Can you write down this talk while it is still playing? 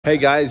Hey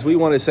guys, we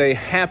want to say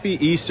happy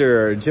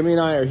Easter. Jimmy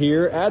and I are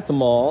here at the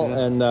mall,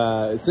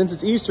 and since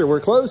it's Easter, we're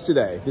closed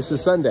today. This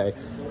is Sunday.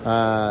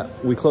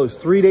 We close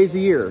 3 days a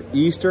year: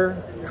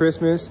 Easter,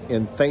 Christmas,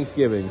 and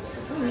Thanksgiving.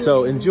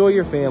 So enjoy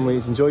your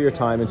families, enjoy your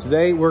time. And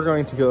today we're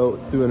going to go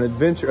through an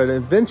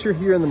adventure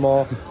here in the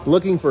mall,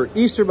 looking for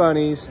Easter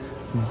bunnies,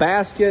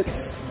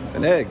 baskets,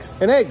 and eggs.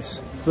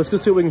 Let's go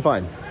see what we can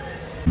find.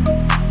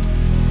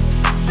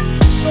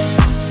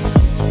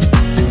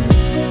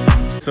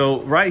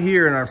 So right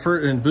here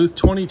in booth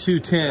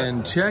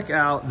 2210, check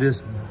out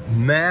this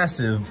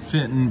massive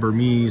Fenton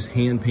Burmese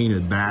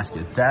hand-painted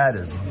basket. That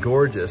is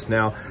gorgeous.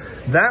 Now,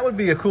 that would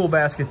be a cool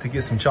basket to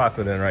get some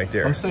chocolate in right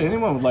there. I'm saying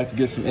anyone would like to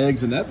get some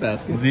eggs in that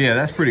basket. Yeah,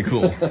 that's pretty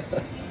cool.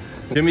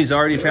 Jimmy's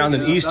already found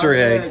an Easter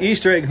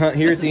egg hunt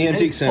here at the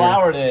Antique Center.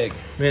 Flowered egg.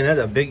 Man,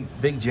 that's a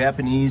big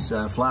Japanese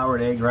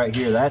flowered egg right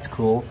here. That's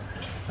cool.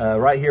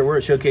 Right here, we're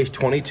at Showcase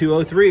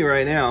 2203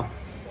 right now.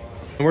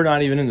 We're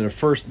not even in the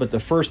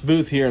first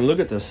booth here, and look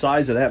at the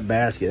size of that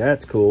basket.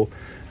 That's cool.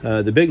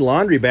 The big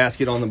laundry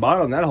basket on the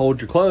bottom, that'll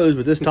hold your clothes,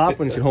 but this top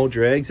one can hold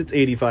your eggs. It's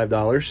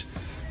 $85.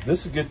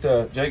 This is good,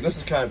 Jake. This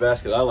is the kind of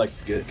basket I like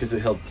to get because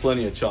it held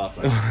plenty of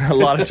chocolate. A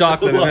lot of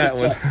chocolate in that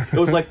one. It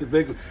was like the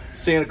big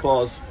Santa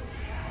Claus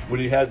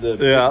when he had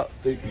the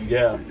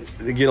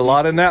They get a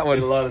lot in that one.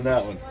 Get a lot in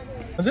that one.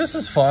 This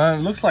is fun.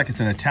 It looks like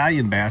it's an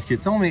Italian basket.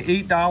 It's only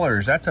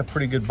 $8. That's a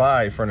pretty good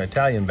buy for an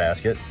Italian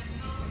basket.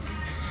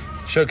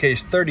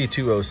 Showcase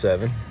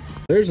 3207.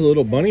 There's a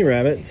little bunny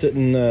rabbit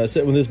sitting with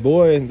this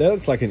boy. That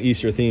looks like an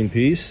Easter themed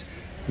piece.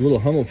 A little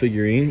Hummel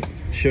figurine.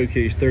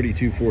 Showcase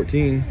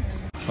 3214.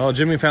 Oh,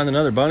 Jimmy found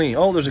another bunny.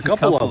 Oh, there's a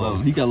couple of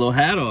them. He got a little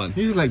hat on.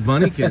 These look like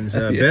bunnykins.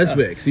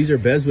 Beswicks. These are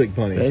Beswick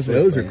bunnies.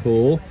 Those are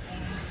cool.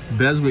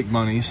 Beswick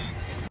bunnies.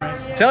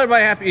 Tell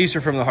everybody happy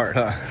Easter from the heart,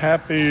 huh?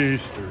 Happy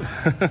Easter.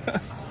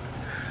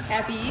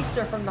 Happy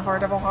Easter from the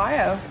heart of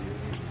Ohio.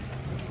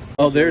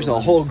 Oh, there's a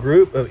whole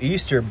group of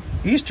Easter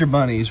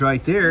bunnies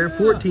right there.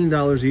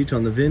 $14 each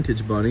on the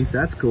vintage bunnies.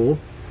 That's cool.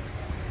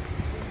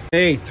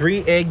 Hey,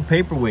 3 egg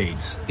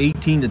paperweights,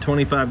 $18 to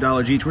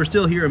 $25 each. We're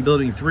still here in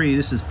building 3.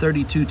 This is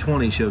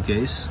 3220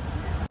 Showcase.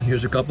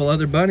 Here's a couple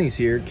other bunnies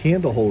here,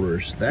 candle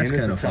holders. That's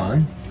kind of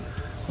fun.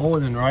 Oh,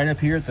 and then right up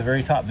here at the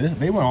very top,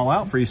 they went all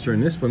out for Easter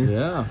in this one.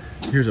 Yeah.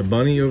 Here's a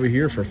bunny over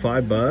here for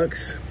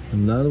 $5.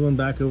 Another one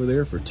back over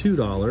there for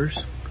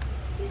 $2.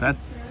 That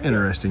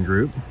interesting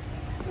group.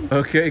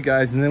 Okay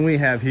guys, and then we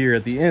have here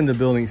at the end of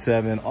building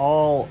 7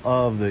 all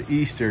of the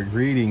Easter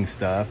greeting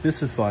stuff.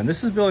 This is fun.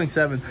 This is building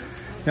 7.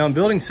 Now in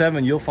building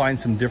 7 you'll find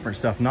some different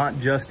stuff, not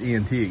just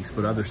antiques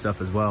but other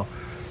stuff as well.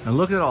 And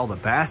look at all the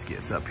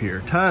baskets up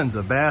here. Tons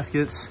of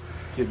baskets.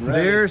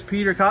 There's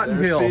Peter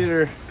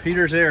Cottontail.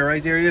 Peter's there,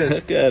 right there he is.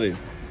 Look at him.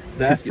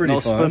 That's pretty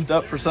fun. Spoofed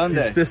up for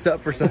Sunday. Spoofed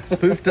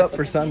up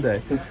for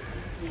Sunday.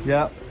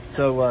 Yeah.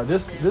 So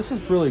this is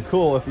really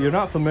cool. If you're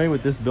not familiar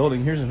with this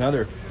building, here's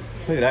another.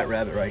 Look at that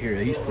rabbit right here.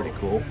 He's pretty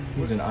cool.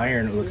 He's an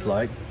iron, it looks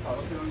like.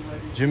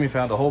 Jimmy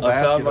found a whole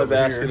basket. I found my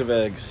basket of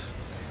eggs.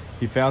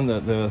 He found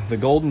the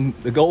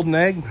golden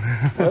egg.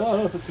 Well, I don't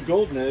know if it's a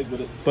golden egg,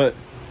 but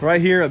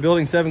right here at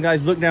building 7,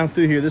 guys, look down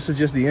through here. This is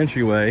just the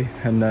entryway,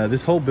 and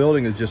this whole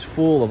building is just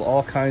full of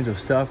all kinds of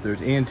stuff.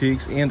 There's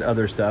antiques and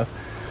other stuff.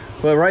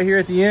 But right here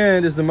at the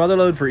end is the mother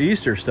lode for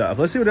Easter stuff.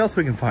 Let's see what else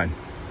we can find.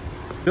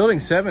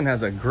 Building 7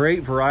 has a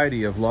great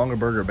variety of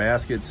Longaberger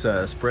baskets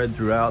spread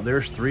throughout.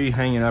 There's 3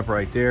 hanging up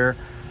right there.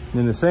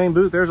 And in the same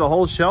booth, there's a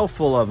whole shelf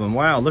full of them.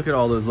 Wow, look at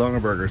all those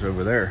Longabergers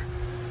over there.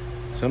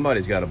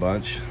 Somebody's got a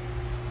bunch.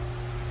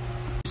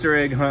 Easter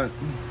egg hunt.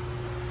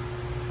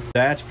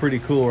 That's pretty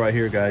cool right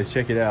here, guys.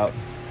 Check it out.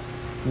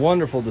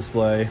 Wonderful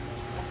display.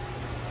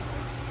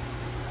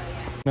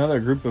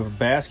 Another group of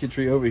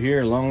basketry over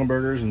here.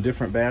 Longabergers and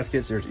different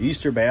baskets. There's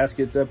Easter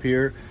baskets up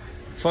here.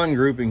 Fun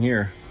grouping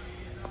here.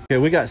 Okay,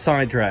 we got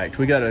sidetracked.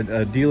 We got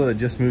a dealer that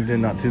just moved in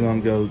not too long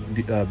ago,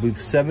 booth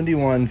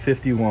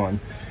 7151.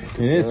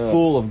 And it's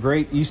full of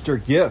great Easter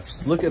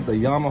gifts. Look at the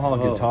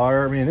Yamaha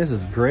guitar. I mean, this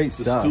is great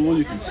stuff. The stool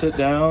you can sit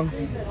down.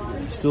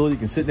 Stool you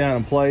can sit down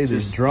and play.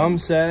 There's drum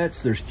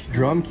sets. There's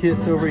drum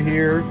kits over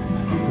here.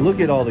 Look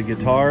at all the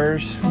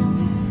guitars.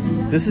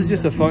 This is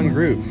just a fun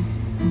group.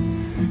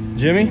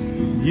 Jimmy,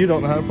 you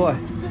don't know how to play.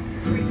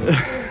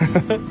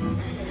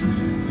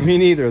 Me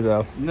neither,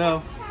 though.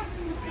 No.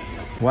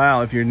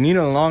 Wow, if you're needing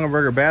a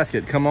Longaberger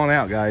basket, come on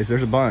out, guys.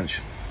 There's a bunch.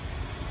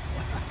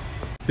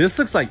 This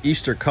looks like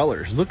Easter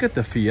colors. Look at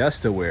the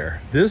Fiesta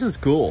wear. This is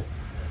cool.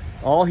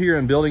 All here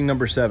in building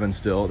number 7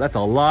 still. That's a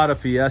lot of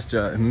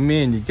Fiesta.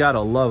 Man, you gotta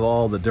love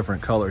all the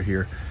different color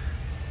here.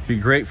 Be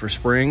great for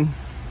spring.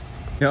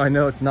 You know, I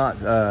know it's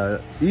not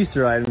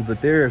Easter items,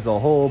 but there's a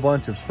whole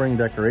bunch of spring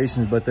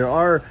decorations. But there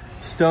are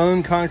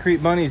stone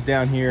concrete bunnies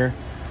down here.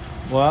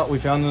 Well, we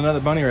found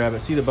another bunny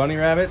rabbit. See the bunny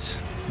rabbits?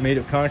 Made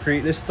of concrete.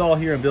 This is all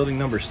here in building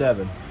number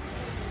 7.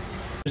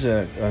 There's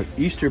a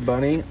Easter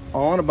bunny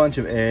on a bunch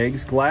of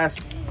eggs. Glass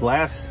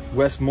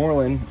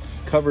Westmoreland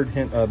covered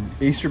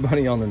Easter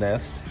bunny on the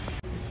nest.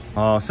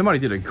 Somebody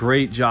did a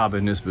great job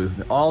in this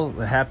booth. All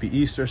the happy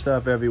Easter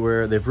stuff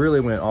everywhere. They've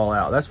really went all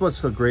out. That's what's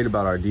so great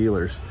about our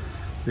dealers.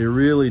 They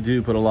really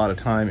do put a lot of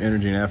time,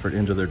 energy, and effort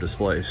into their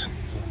displays.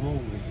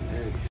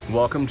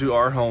 Welcome to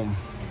our home.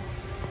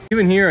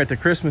 Even here at the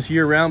Christmas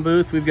year-round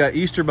booth, we've got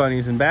Easter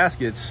bunnies in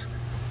baskets.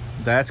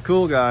 That's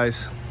cool,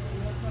 guys.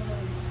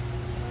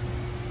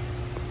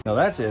 Now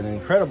that's an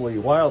incredibly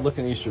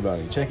wild-looking Easter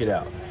bunny. Check it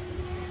out.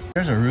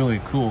 There's a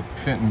really cool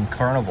Fenton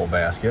Carnival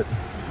basket.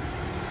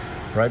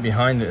 Right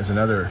behind it is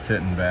another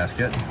Fenton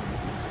basket.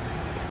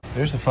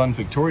 There's a fun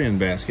Victorian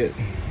basket.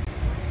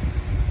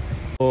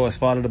 Oh, I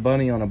spotted a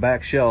bunny on a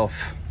back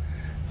shelf.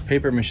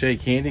 Paper mache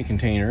candy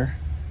container.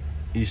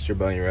 Easter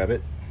bunny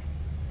rabbit.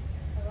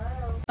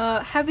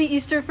 Happy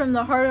Easter from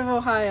the heart of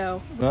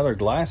Ohio. Another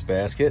glass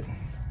basket.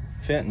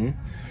 Fenton.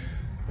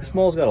 This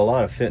mole's got a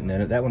lot of Fenton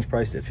in it. That one's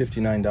priced at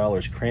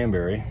 $59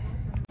 cranberry.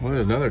 What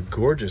another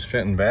gorgeous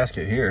Fenton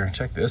basket here.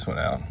 Check this one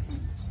out.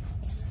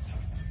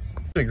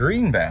 A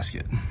green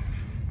basket.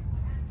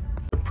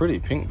 A pretty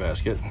pink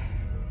basket.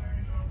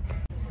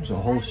 There's a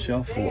whole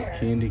shelf full of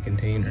candy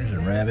containers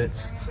and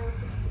rabbits.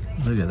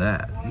 Look at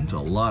that. There's a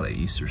lot of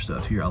Easter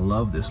stuff here. I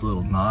love this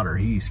little nodder.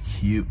 He's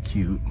cute.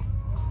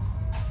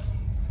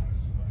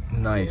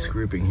 Nice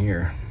grouping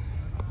here.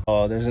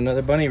 Oh, there's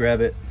another bunny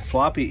rabbit.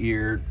 Floppy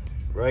eared.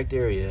 Right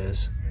there he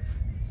is.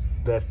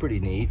 That's pretty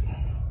neat.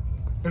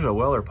 There's a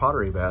Weller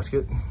pottery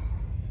basket.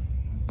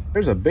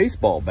 There's a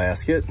baseball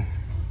basket.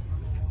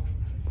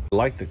 I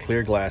like the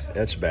clear glass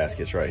etched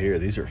baskets right here.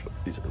 These are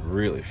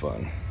really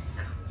fun.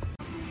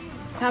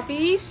 Happy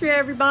Easter,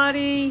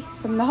 everybody,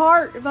 from the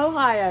heart of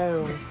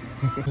Ohio.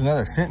 There's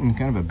another Fenton,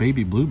 kind of a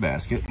baby blue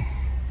basket.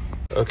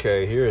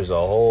 Okay, here's a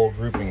whole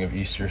grouping of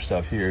Easter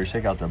stuff here.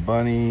 Check out the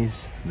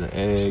bunnies, the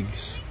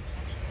eggs,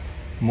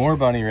 more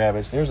bunny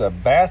rabbits. There's a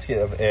basket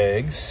of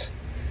eggs.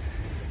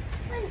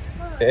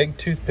 Egg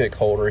toothpick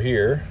holder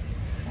here.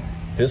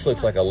 This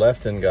looks like a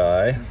Lefton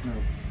guy.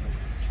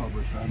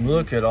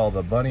 Look at all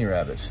the bunny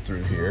rabbits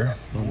through here.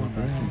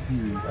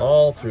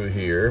 All through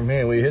here.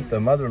 Man, we hit the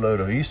mother load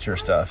of Easter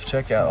stuff.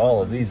 Check out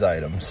all of these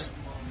items.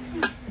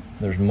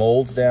 There's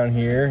molds down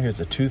here. Here's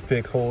a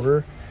toothpick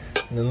holder.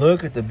 And then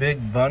look at the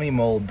big bunny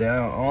mold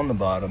down on the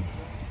bottom.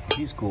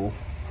 He's cool.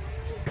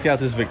 Check out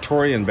this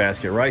Victorian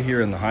basket right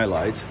here in the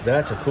highlights.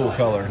 That's a cool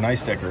color.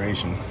 Nice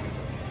decoration.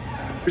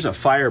 Here's a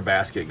fire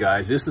basket,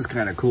 guys. This is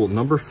kind of cool.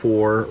 Number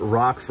 4,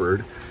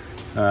 Rockford.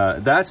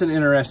 That's an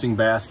interesting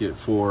basket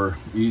for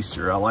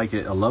Easter. I like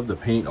it. I love the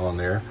paint on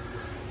there.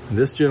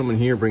 This gentleman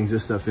here brings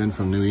this stuff in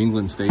from New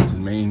England states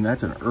and Maine.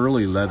 That's an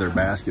early leather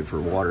basket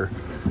for water.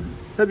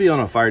 That'd be on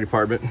a fire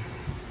department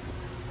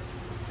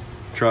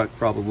truck,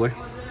 probably.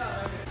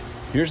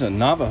 Here's a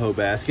Navajo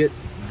basket.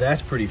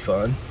 That's pretty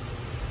fun.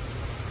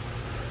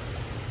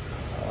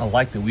 I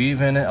like the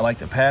weave in it. I like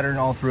the pattern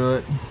all through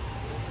it.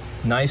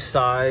 Nice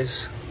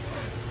size.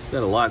 It's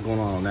got a lot going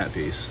on that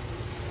piece.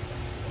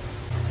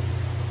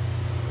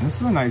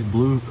 This is a nice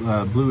blue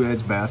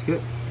edge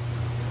basket.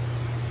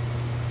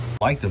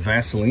 I like the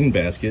Vaseline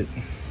basket.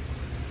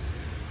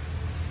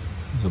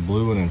 There's a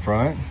blue one in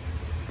front.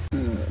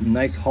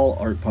 Nice Hall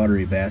Art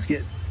pottery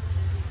basket.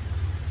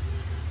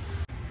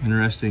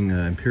 Interesting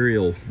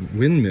Imperial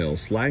windmill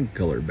slag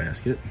color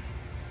basket.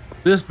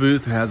 This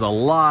booth has a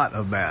lot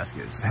of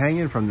baskets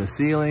hanging from the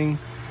ceiling.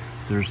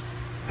 There's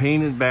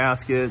painted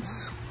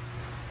baskets,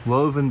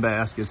 woven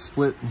baskets,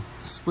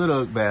 split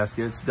oak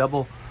baskets,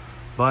 double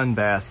bun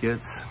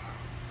baskets,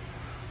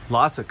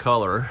 lots of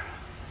color.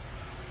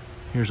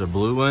 Here's a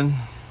blue one,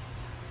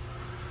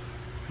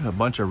 a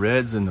bunch of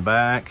reds in the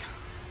back.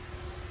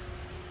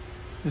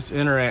 Just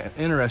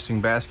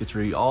interesting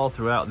basketry all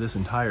throughout this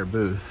entire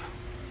booth.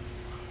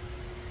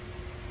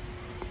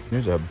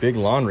 Here's a big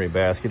laundry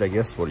basket, I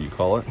guess what do you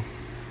call it?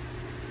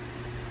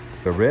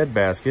 The red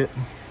basket.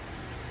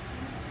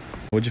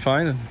 What'd you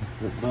find?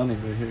 The bunny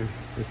right here.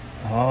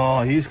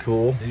 Oh, he's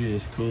cool. He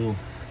is cool.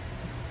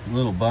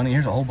 Little bunny.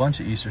 Here's a whole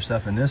bunch of Easter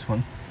stuff in this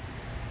one.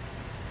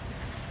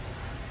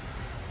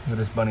 Look at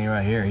this bunny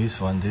right here. He's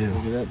fun too.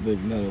 Look at that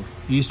big metal.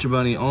 Easter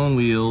bunny on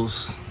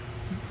wheels.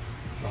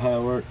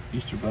 Ohio Art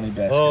Easter bunny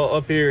basket. Oh,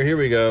 up here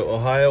we go.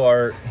 Ohio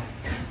Art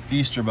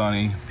Easter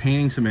bunny,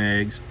 painting some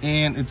eggs,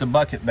 and it's a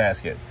bucket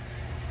basket.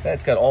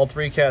 That's got all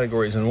 3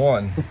 categories in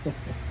one.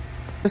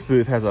 This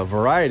booth has a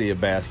variety of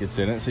baskets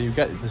in it. So you've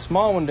got the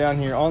small one down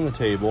here on the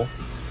table.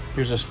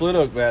 Here's a split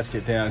oak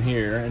basket down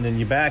here, and then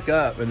you back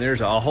up and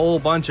there's a whole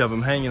bunch of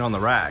them hanging on the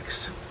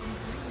racks.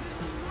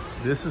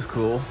 This is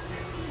cool.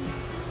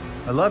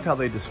 I love how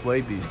they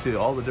displayed these too,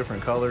 all the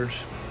different colors.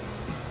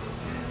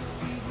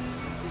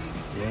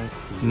 Yeah,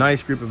 cool.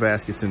 Nice group of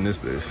baskets in this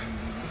booth.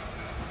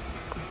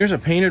 Here's a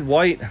painted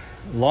white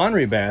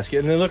laundry basket,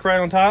 and then look right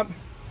on top.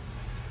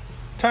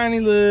 Tiny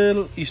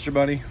little Easter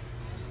bunny.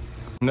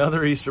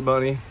 Another Easter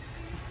bunny.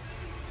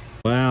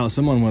 Wow,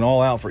 someone went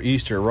all out for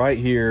Easter right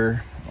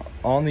here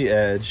on the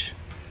edge.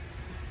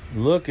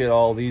 Look at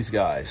all these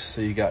guys. So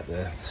you got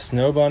the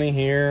snow bunny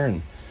here,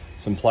 and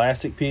some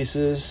plastic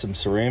pieces, some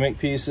ceramic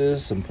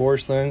pieces, some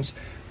porcelains.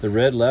 The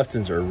red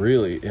Leftons are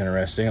really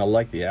interesting. I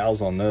like the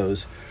owls on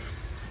those.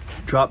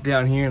 Drop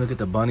down here and look at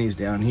the bunnies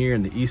down here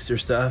and the Easter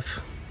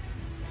stuff.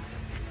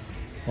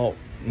 Oh,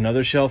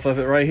 another shelf of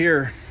it right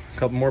here. A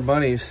couple more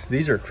bunnies.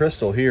 These are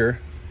crystal here.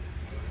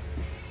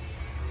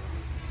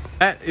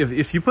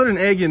 If you put an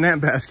egg in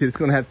that basket, it's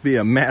gonna have to be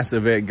a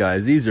massive egg,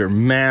 guys. These are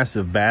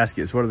massive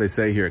baskets. What do they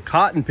say here?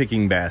 Cotton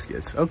picking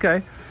baskets.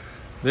 Okay,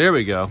 there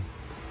we go.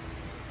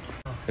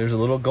 There's a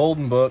little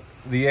golden book,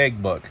 the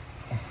egg book.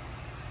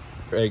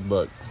 Egg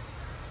book.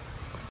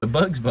 The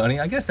Bugs Bunny,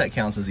 I guess that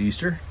counts as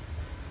Easter.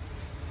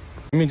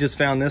 We just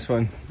found this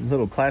one,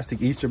 little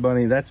plastic Easter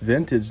bunny. That's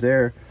vintage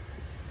there.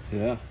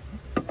 Yeah.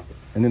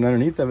 And then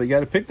underneath of it, you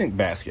got a picnic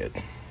basket.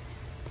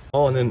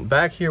 Oh, and then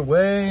back here,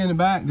 way in the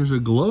back, there's a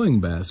glowing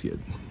basket.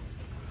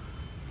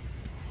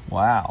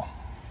 Wow.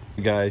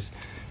 You guys,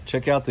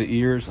 check out the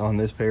ears on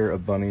this pair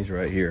of bunnies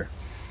right here.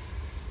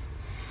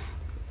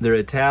 They're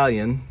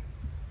Italian,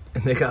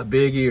 and they got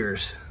big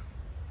ears.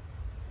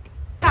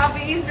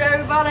 Happy Easter,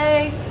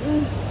 everybody.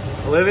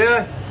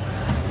 Olivia?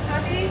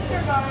 Happy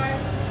Easter,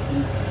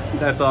 guys.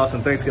 That's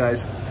awesome. Thanks,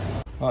 guys.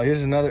 Oh,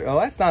 here's another. Oh,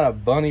 that's not a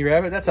bunny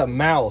rabbit. That's a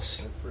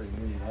mouse.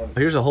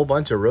 Here's a whole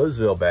bunch of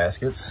Roseville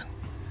baskets.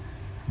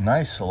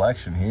 Nice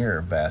selection here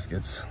of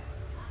baskets.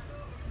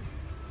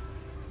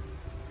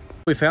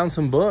 We found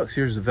some books.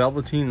 Here's the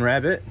Velveteen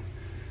Rabbit.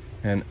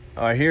 And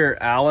I hear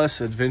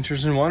Alice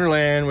Adventures in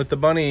Wonderland with the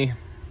bunny.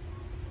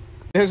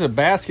 There's a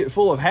basket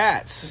full of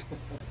hats.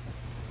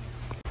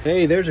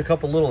 Hey, there's a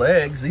couple little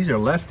eggs. These are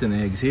Lefton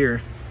eggs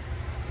here.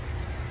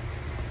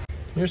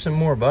 Here's some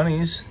more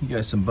bunnies. You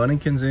got some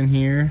bunnykins in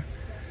here.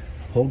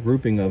 Whole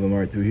grouping of them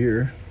right through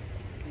here.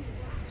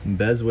 Some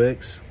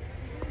Beswicks.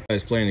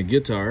 Guy's playing a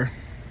guitar.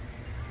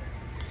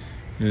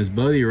 And his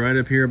buddy right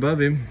up here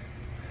above him.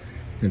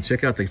 And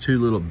check out the two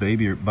little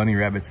baby bunny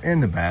rabbits in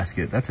the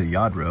basket. That's a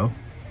Yadro.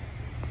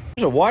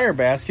 There's a wire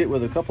basket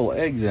with a couple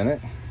eggs in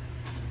it.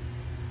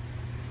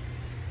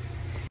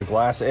 A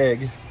glass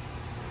egg.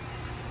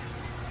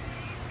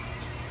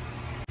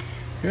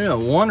 Here's a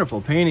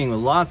wonderful painting with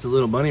lots of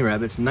little bunny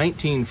rabbits.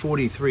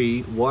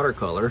 1943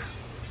 watercolor.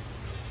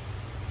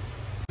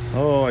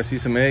 Oh, I see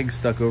some eggs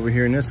stuck over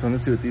here in this one.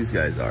 Let's see what these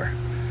guys are.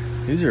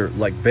 These are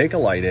like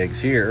Bakelite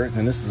eggs here,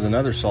 and this is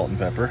another salt and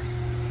pepper.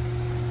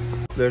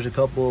 There's a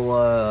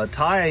couple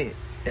Thai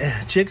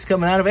chicks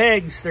coming out of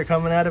eggs. They're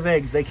coming out of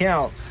eggs. They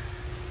count.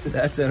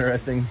 That's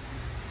interesting.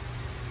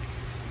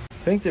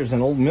 I think there's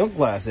an old milk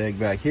glass egg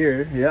back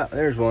here. Yeah,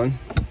 there's one.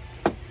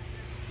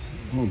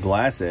 Little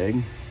glass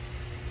egg.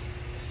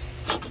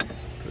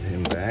 Put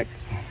him back.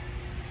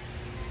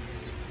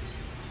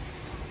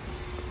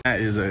 That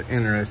is an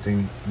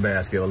interesting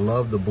basket. I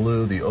love the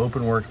blue, the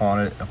open work on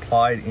it,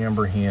 applied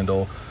amber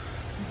handle.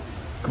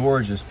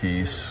 Gorgeous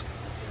piece.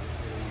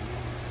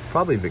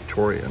 Probably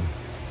Victorian.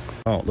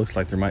 Oh, it looks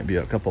like there might be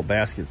a couple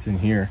baskets in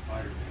here.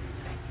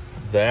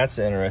 That's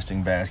an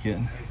interesting basket.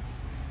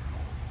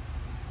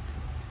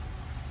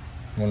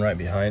 One right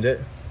behind it.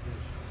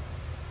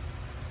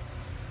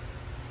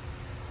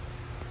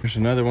 There's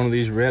another one of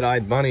these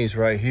red-eyed bunnies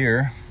right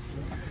here.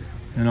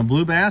 And a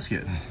blue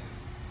basket.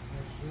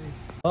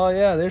 Oh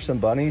yeah, there's some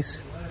bunnies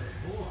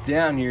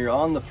down here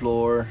on the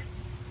floor.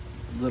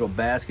 Little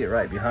basket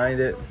right behind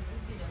it.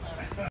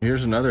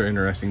 Here's another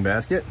interesting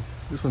basket.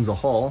 This one's a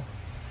haul.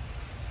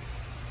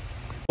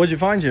 What'd you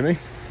find, Jimmy?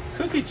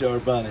 Cookie jar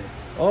bunny.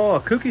 Oh,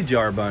 a cookie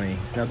jar bunny.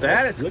 Now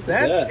that's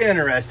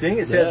interesting.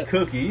 It says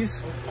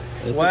cookies.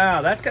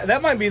 Wow,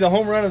 that might be the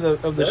home run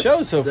of the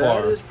show so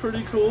far. That is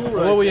pretty cool. Right,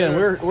 what are we in?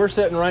 We're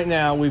sitting right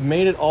now. We've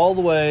made it all the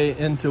way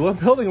into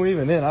what building are we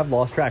even in? I've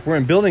lost track. We're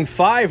in building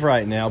 5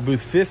 right now,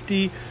 booth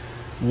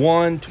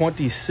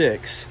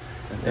 5126,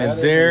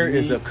 and there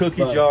is a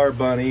cookie jar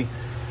bunny.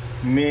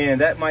 Man,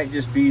 that might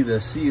just be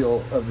the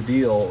seal of the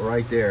deal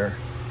right there.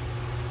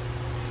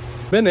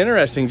 Been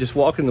interesting just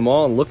walking the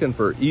mall and looking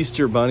for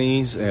Easter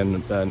bunnies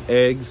and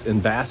eggs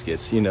and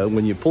baskets. You know,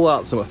 when you pull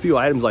out a few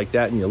items like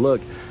that and you look,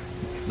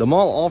 the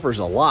mall offers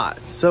a lot.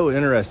 It's so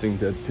interesting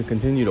to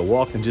continue to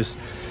walk and just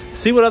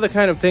see what other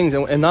kind of things.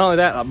 And not only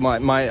that,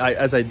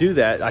 as I do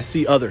that, I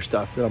see other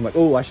stuff that I'm like,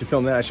 oh, I should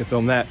film that. I should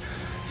film that.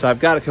 So I've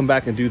got to come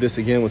back and do this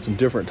again with some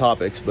different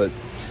topics. But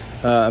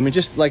I mean,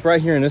 just like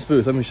right here in this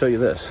booth, let me show you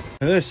this.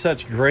 And there's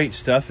such great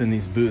stuff in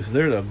these booths.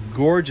 There's a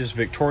gorgeous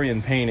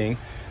Victorian painting.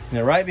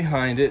 Now right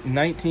behind it,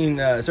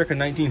 circa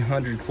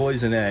 1900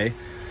 cloisonne.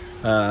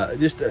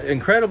 Just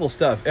incredible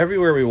stuff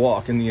everywhere we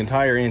walk in the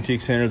entire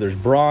antique center. There's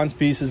bronze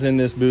pieces in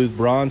this booth,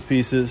 bronze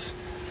pieces.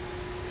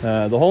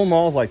 The whole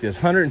mall's like this,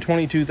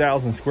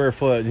 122,000 square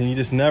foot, and you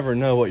just never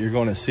know what you're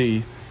going to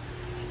see.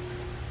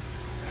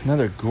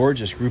 Another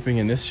gorgeous grouping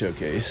in this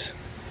showcase.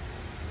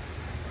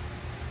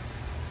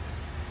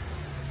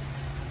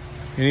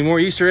 Any more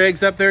Easter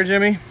eggs up there,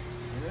 Jimmy? Yeah.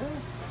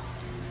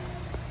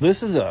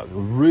 This is a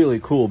really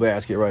cool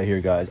basket right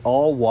here, guys.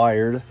 All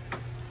wired.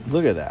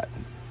 Look at that.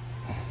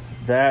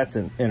 That's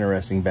an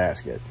interesting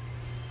basket.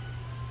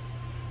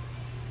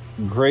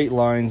 Great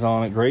lines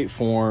on it, great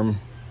form,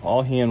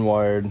 all hand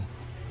wired.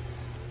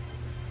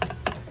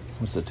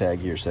 What's the tag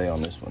here say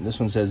on this one? This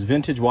one says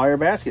vintage wire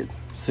basket,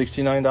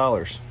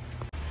 $69.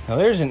 Now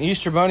there's an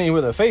Easter bunny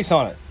with a face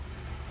on it.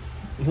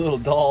 A little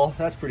doll,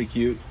 that's pretty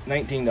cute,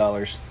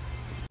 $19.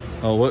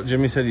 Oh, what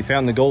Jimmy said, he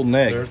found the golden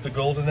egg. There's the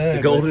golden egg.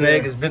 The golden right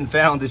egg has been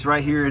found. It's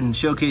right here in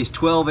showcase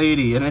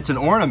 1280, and it's an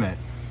ornament.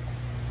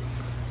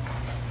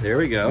 There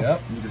we go.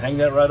 Yep, you can hang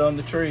that right on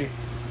the tree.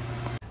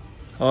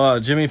 Oh,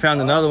 Jimmy found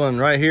another one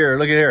right here.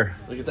 Look at here.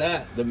 Look at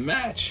that, the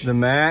match. The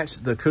match,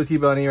 the cookie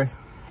bunny,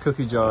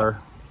 cookie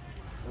jar,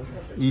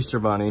 Easter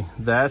bunny.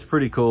 That's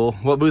pretty cool.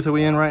 What booth are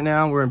we in right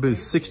now? We're in booth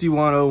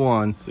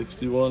 6101.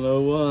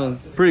 6101.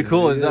 Pretty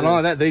cool. Not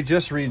only that, they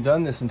just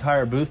redone this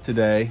entire booth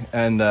today.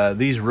 And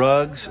these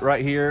rugs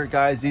right here,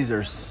 guys, these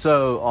are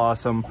so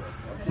awesome.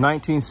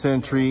 19th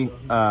century.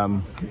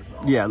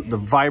 Yeah, the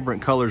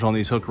vibrant colors on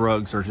these hook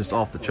rugs are just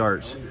off the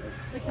charts.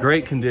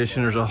 Great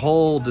condition. There's a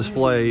whole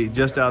display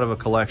just out of a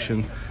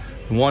collection.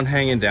 One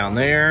hanging down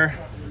there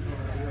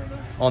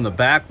on the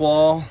back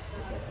wall.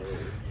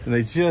 And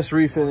they just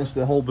refinished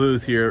the whole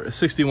booth here,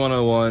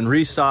 6101,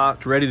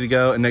 restocked, ready to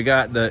go. And they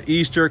got the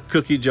Easter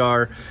cookie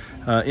jar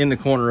in the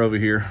corner over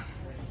here.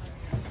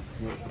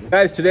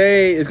 Guys,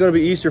 today is going to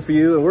be Easter for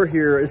you, and we're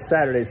here. It's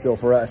Saturday still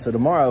for us. So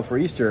tomorrow for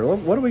Easter,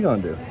 what are we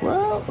going to do?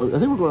 Well, I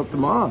think we're going up to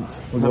Mom's.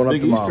 We're going up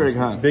big to Easter Mom's. egg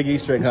hunt. Big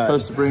Easter egg We're hunt.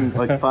 supposed to bring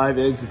like 5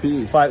 eggs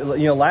apiece. 5.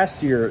 You know,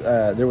 last year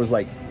there was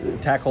like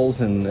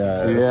tackles and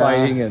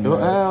fighting, and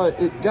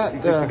it got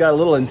a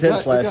little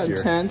intense last year.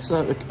 It got intense.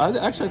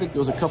 I think there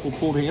was a couple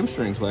pulled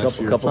hamstrings last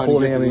year. Couple trying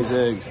pulled to get to hammies. these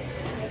eggs.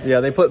 Yeah,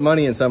 they put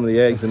money in some of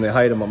the eggs and they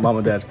hide them on mom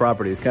and dad's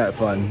property. It's kind of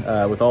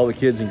fun with all the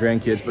kids and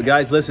grandkids. But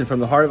guys, listen, from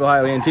the Heart of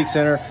Ohio Antique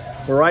Center,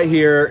 we're right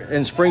here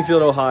in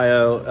Springfield,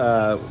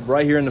 Ohio,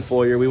 right here in the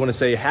foyer. We want to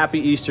say happy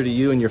Easter to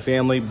you and your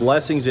family.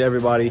 Blessings to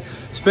everybody.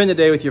 Spend the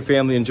day with your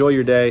family. Enjoy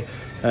your day.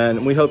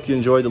 And we hope you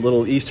enjoyed the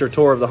little Easter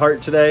tour of the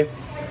Heart today.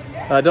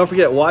 Don't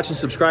forget, watch and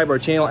subscribe our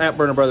channel at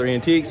Berner Brother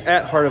Antiques,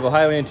 at Heart of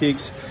Ohio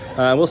Antiques.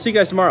 We'll see you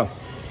guys tomorrow.